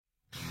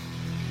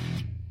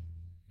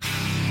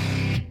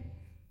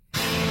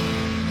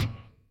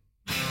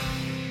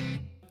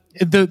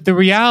the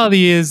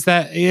reality is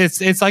that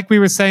it's like we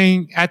were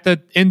saying at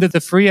the end of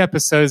the free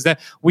episodes, that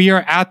we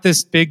are at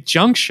this big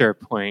juncture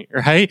point,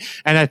 right?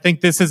 And I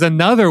think this is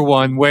another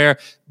one where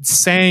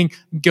saying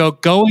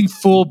going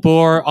full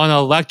bore on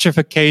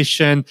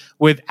electrification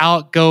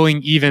without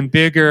going even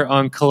bigger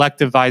on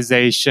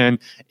collectivization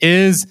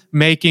is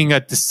making a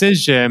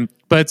decision,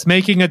 but it's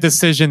making a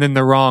decision in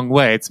the wrong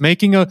way. It's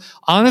making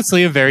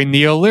honestly a very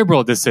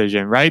neoliberal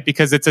decision, right?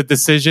 Because it's a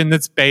decision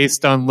that's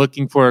based on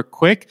looking for a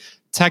quick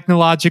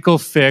technological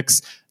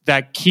fix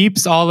that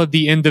keeps all of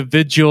the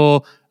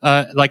individual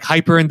like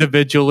hyper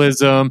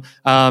individualism.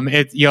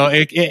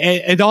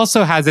 It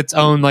also has its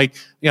own like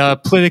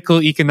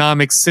political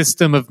economic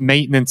system of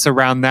maintenance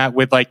around that,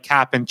 with like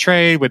cap and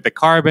trade, with the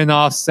carbon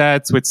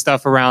offsets, with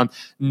stuff around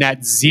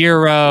net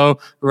zero,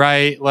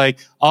 right? Like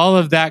all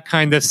of that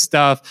kind of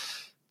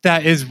stuff.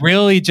 That is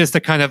really just a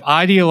kind of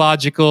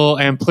ideological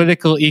and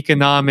political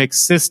economic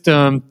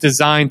system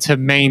designed to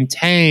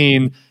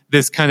maintain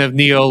this kind of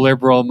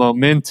neoliberal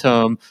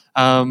momentum.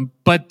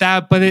 But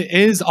it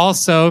is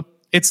also,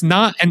 it's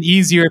not an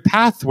easier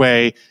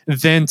pathway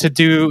than to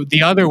do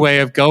the other way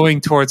of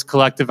going towards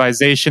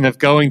collectivization, of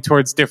going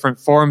towards different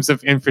forms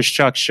of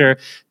infrastructure,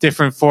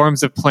 different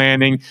forms of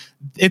planning.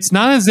 It's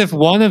not as if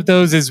one of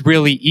those is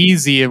really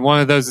easy and one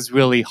of those is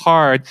really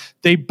hard.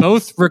 They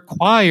both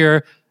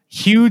require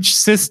huge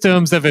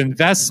systems of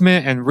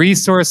investment and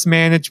resource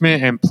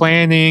management and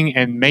planning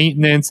and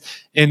maintenance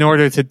in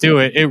order to do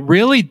it. It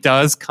really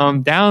does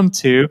come down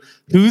to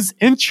whose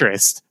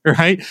interests,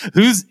 right?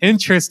 Whose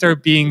interests are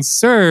being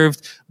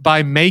served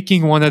by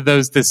making one of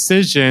those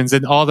decisions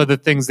and all of the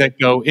things that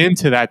go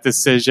into that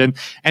decision.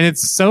 And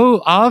it's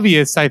so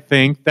obvious, I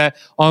think, that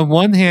on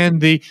one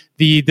hand,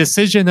 the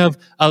decision of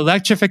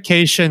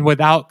electrification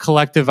without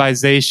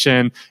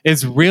collectivization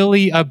is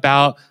really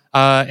about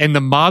in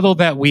the model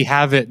that we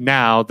have it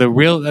now, the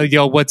real,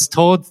 what's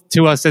told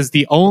to us as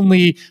the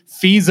only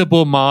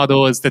feasible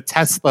model is the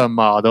Tesla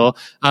model.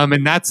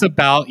 And that's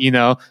about,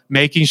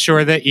 making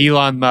sure that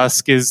Elon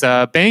Musk's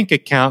bank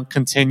account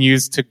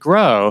continues to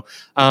grow.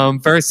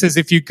 Versus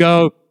if you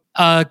go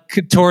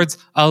towards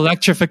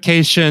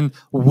electrification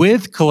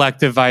with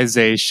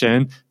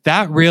collectivization,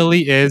 that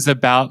really is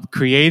about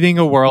creating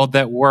a world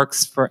that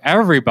works for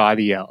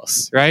everybody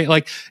else, right?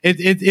 Like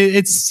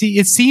it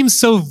seems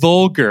so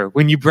vulgar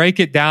when you break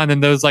it down in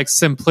those like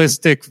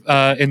simplistic,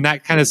 in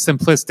that kind of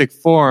simplistic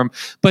form.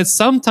 But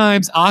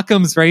sometimes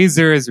Occam's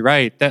razor is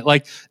right, that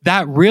like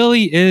that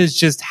really is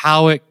just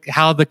how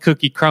the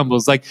cookie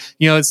crumbles. Like,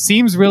 it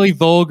seems really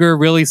vulgar,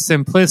 really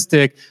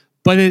simplistic,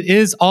 but it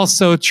is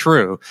also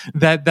true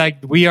that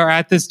we are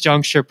at this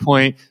juncture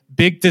point.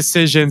 Big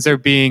decisions are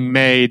being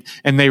made,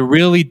 and they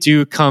really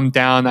do come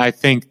down, I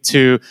think,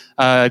 to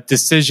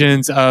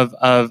decisions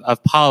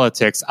of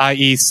politics,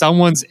 i.e.,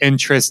 someone's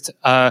interest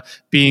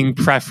being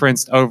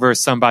preferenced over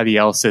somebody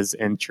else's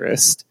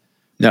interest.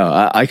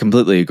 No, I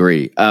completely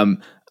agree.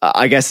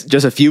 I guess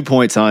just a few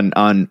points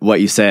on what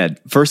you said.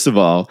 First of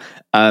all,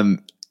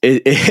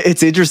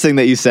 it's interesting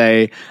that you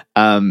say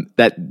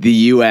that the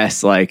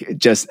U.S.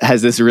 just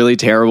has this really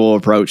terrible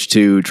approach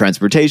to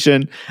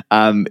transportation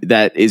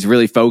that is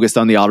really focused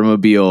on the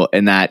automobile,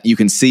 and that you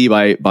can see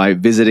by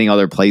visiting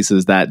other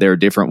places that there are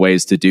different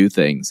ways to do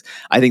things.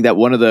 I think that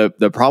one of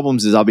the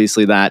problems is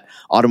obviously that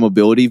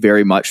automobility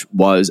very much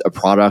was a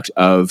product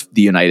of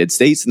the United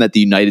States, and that the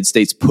United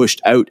States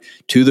pushed out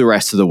to the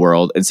rest of the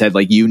world and said,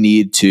 you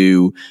need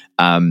to,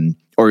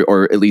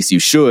 or at least you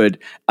should,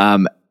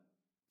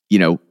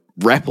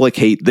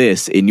 replicate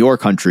this in your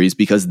countries,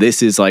 because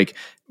this is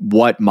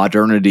what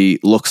modernity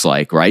looks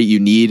like, right? You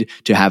need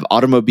to have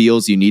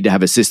automobiles, you need to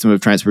have a system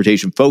of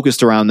transportation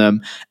focused around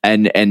them,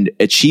 and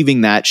achieving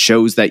that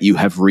shows that you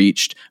have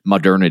reached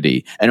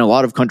modernity. And a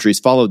lot of countries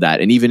followed that.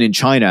 And even in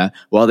China,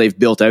 while they've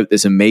built out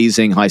this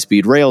amazing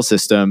high-speed rail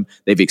system,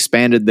 they've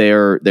expanded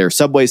their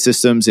subway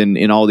systems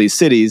in all these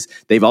cities,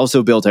 they've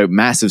also built out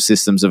massive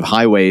systems of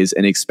highways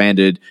and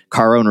expanded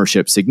car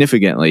ownership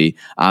significantly,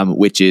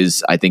 which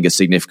is, I think, a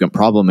significant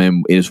problem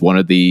and is one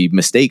of the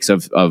mistakes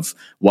of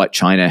what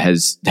China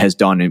has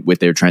done with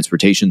their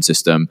transportation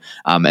system,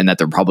 and that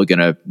they're probably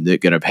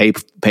gonna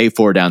pay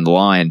for down the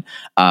line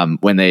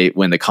when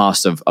the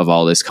cost of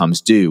all this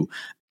comes due.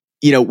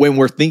 When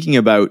we're thinking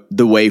about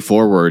the way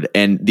forward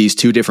and these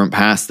two different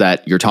paths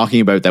that you're talking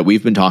about, that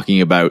we've been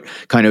talking about,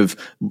 kind of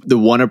the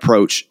one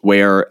approach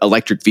where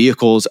electric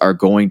vehicles are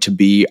going to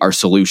be our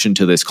solution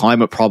to this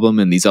climate problem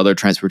and these other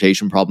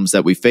transportation problems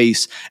that we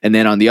face, and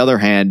then on the other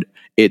hand,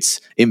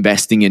 it's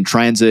investing in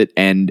transit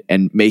and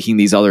making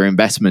these other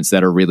investments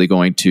that are really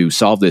going to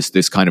solve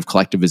this kind of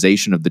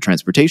collectivization of the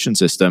transportation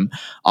system.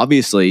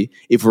 Obviously,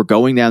 if we're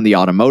going down the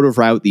automotive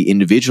route, the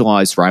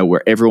individualized route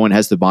where everyone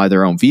has to buy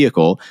their own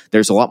vehicle,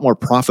 there's a lot more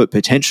profit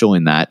potential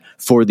in that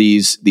for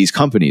these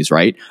companies,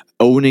 right?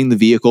 Owning the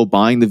vehicle,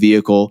 buying the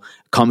vehicle,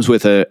 comes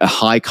with a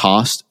high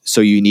cost.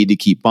 So you need to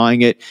keep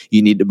buying it.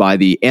 You need to buy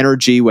the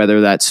energy,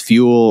 whether that's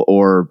fuel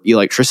or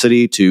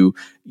electricity, to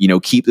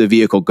keep the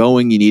vehicle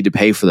going. You need to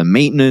pay for the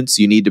maintenance.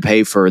 You need to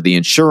pay for the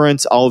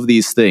insurance, all of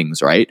these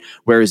things, right?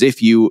 Whereas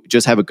if you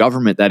just have a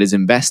government that is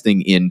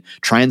investing in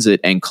transit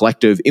and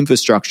collective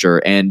infrastructure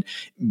and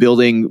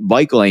building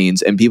bike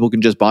lanes, and people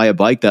can just buy a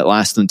bike that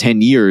lasts them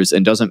 10 years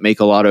and doesn't make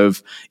a lot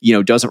of,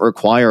 doesn't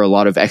require a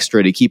lot of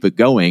extra to keep it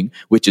going,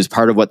 which is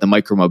part of what the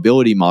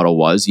micromobility model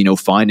was,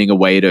 finding a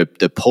way to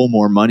pull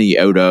more money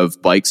out of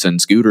bikes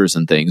and scooters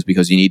and things,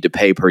 because you need to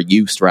pay per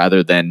use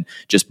rather than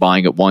just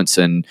buying it once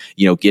and,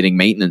 getting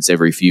maintenance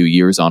every few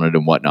years on it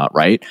and whatnot,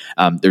 right?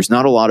 There's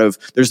not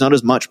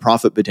as much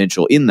profit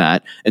potential in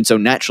that. And so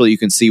naturally you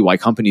can see why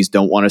companies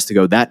don't want us to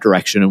go that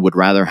direction and would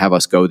rather have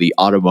us go the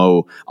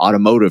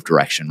automotive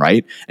direction,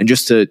 right? And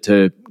just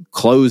to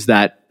close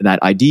that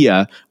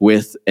idea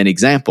with an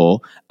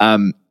example,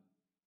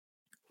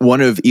 one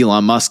of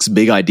Elon Musk's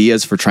big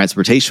ideas for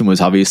transportation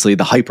was obviously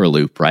the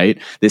Hyperloop, right?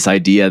 This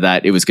idea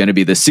that it was going to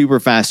be the super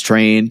fast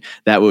train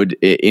that would,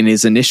 in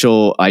his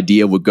initial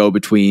idea, would go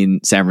between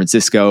San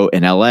Francisco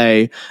and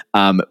LA,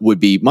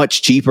 would be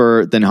much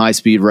cheaper than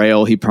high-speed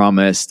rail, he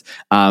promised,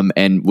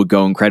 and would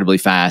go incredibly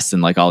fast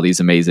and like all these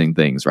amazing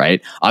things,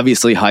 right?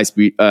 Obviously,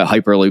 high-speed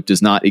Hyperloop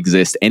does not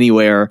exist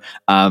anywhere.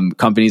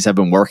 Companies have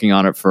been working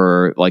on it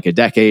for like a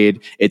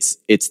decade. It's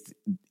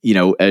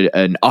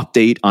an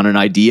update on an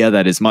idea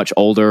that is much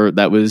older,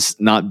 that was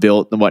not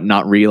built and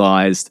not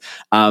realized.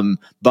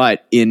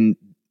 But in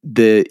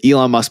the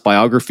Elon Musk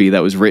biography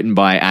that was written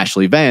by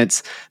Ashley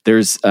Vance,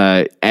 there's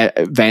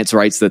Vance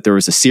writes that there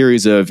was a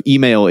series of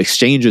email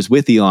exchanges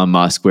with Elon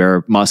Musk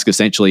where Musk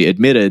essentially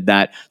admitted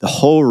that the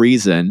whole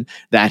reason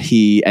that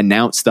he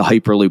announced the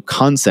Hyperloop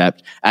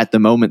concept at the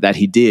moment that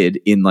he did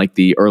in like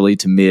the early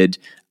to mid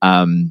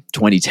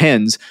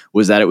 2010s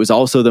was that it was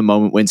also the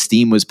moment when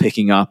steam was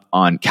picking up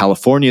on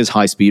California's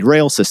high-speed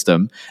rail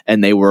system,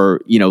 and they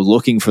were,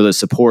 looking for the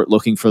support,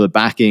 looking for the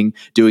backing,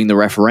 doing the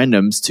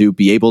referendums to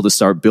be able to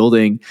start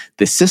building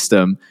the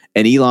system.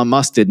 And Elon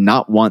Musk did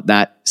not want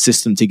that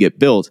system to get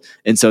built.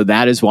 And so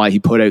that is why he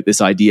put out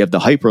this idea of the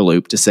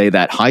Hyperloop, to say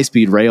that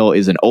high-speed rail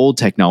is an old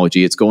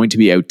technology. It's going to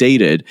be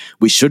outdated.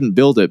 We shouldn't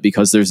build it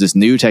because there's this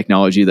new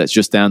technology that's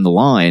just down the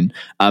line,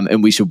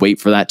 and we should wait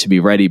for that to be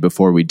ready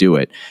before we do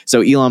it. So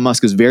Elon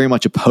Musk is very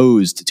much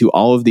opposed to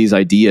all of these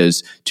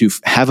ideas to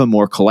have a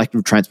more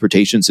collective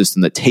transportation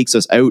system that takes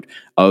us out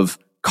of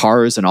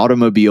cars and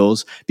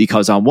automobiles,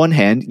 because on one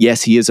hand,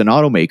 yes, he is an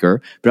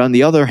automaker, but on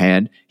the other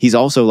hand, he's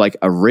also like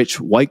a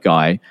rich white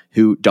guy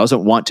who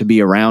doesn't want to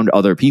be around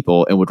other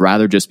people and would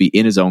rather just be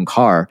in his own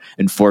car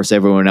and force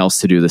everyone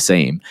else to do the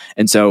same.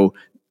 And so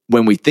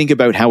when we think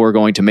about how we're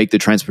going to make the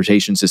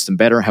transportation system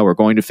better, how we're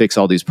going to fix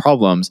all these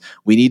problems,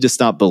 we need to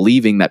stop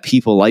believing that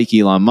people like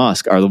Elon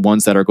Musk are the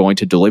ones that are going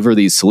to deliver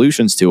these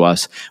solutions to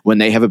us when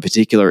they have a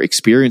particular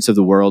experience of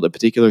the world, a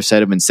particular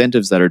set of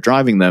incentives that are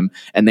driving them,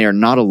 and they are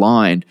not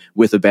aligned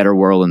with a better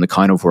world and the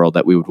kind of world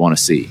that we would want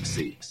to see.